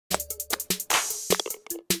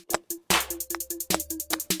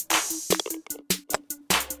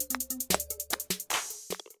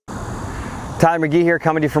Tyler McGee here,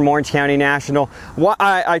 coming to you from Orange County National.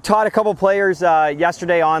 I taught a couple players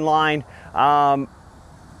yesterday online, and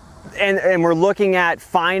we're looking at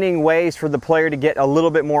finding ways for the player to get a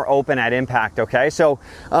little bit more open at impact, okay? So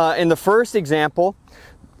in the first example,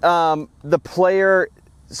 the player's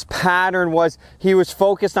pattern was he was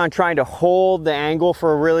focused on trying to hold the angle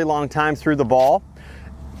for a really long time through the ball.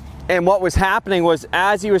 And what was happening was,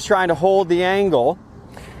 as he was trying to hold the angle,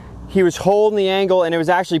 he was holding the angle and it was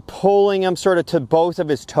actually pulling him sort of to both of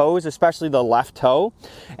his toes, especially the left toe,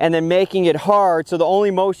 and then making it hard. So the only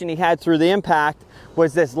motion he had through the impact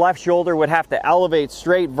was this left shoulder would have to elevate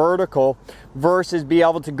straight vertical versus be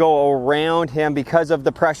able to go around him because of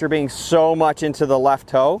the pressure being so much into the left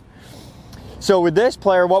toe. So with this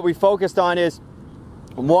player, what we focused on is,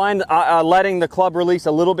 one, letting the club release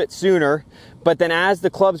a little bit sooner, but then as the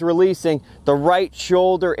club's releasing, the right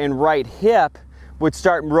shoulder and right hip would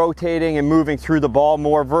start rotating and moving through the ball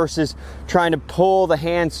more versus trying to pull the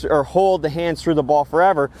hands or hold the hands through the ball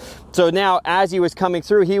forever. So now as he was coming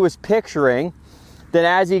through, he was picturing that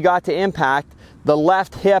as he got to impact, the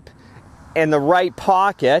left hip and the right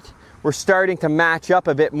pocket were starting to match up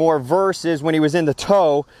a bit more versus when he was in the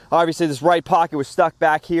toe. Obviously this right pocket was stuck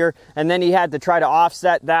back here, and then he had to try to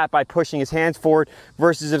offset that by pushing his hands forward,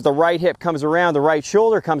 versus if the right hip comes around, the right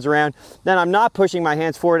shoulder comes around, then I'm not pushing my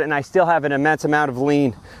hands forward and I still have an immense amount of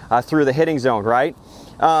lean through the hitting zone, right?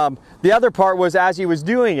 The other part was, as he was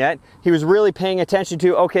doing it, he was really paying attention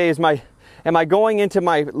to, okay, am I going into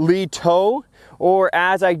my lead toe, or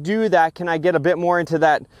as I do that, can I get a bit more into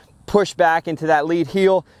that push back into that lead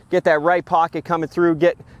heel, get that right pocket coming through,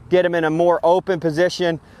 get him in a more open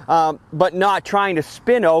position, but not trying to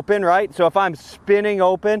spin open, right? So if I'm spinning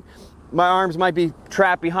open, my arms might be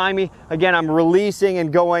trapped behind me. Again, I'm releasing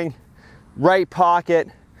and going right pocket,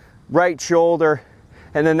 right shoulder,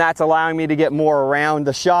 and then that's allowing me to get more around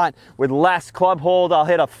the shot. With less club hold, I'll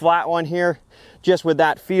hit a flat one here, just with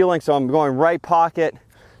that feeling. So I'm going right pocket,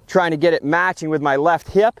 trying to get it matching with my left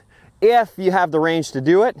hip, if you have the range to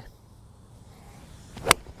do it.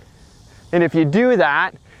 And if you do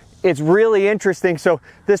that, it's really interesting. So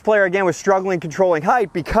this player, again, was struggling controlling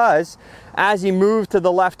height because as he moved to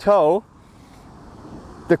the left toe,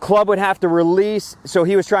 the club would have to release. So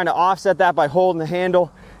he was trying to offset that by holding the handle.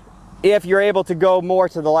 If you're able to go more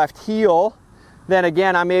to the left heel, then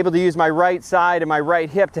again, I'm able to use my right side and my right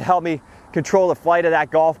hip to help me control the flight of that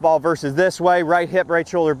golf ball, versus this way, right hip, right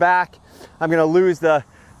shoulder back. I'm going to lose the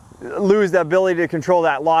ability to control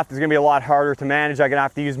that loft. Is going to be a lot harder to manage. I'm going to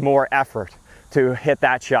have to use more effort to hit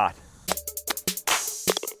that shot.